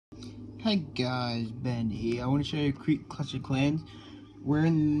Hey guys, Ben here. I want to show you a quick Clash of Clans. We're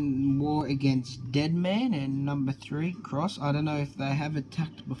in war against Deadman and number 3, Cross. I don't know if they have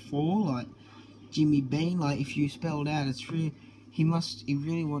attacked before, like Jimmy Beam. Like if you spelled out, it's really must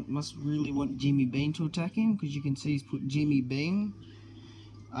really want Jimmy Beam to attack him, because you can see he's put Jimmy Beam.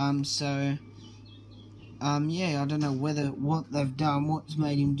 Yeah, I don't know what they've done, what's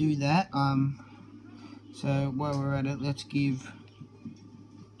made him do that. So while we're at it, let's give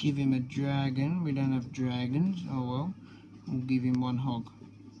him a dragon. We don't have dragons. Oh well, we'll give him one hog.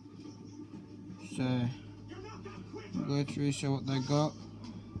 So we'll go through, show what they got,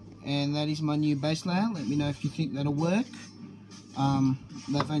 and that is my new base layout. Let me know if you think that'll work.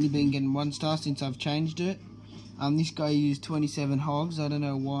 They've only been getting 1 star since I've changed it. This guy used 27 hogs. I don't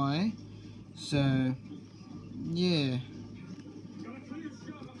know why. So yeah.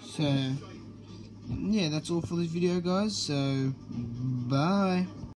 So yeah, that's all for this video, guys. So bye.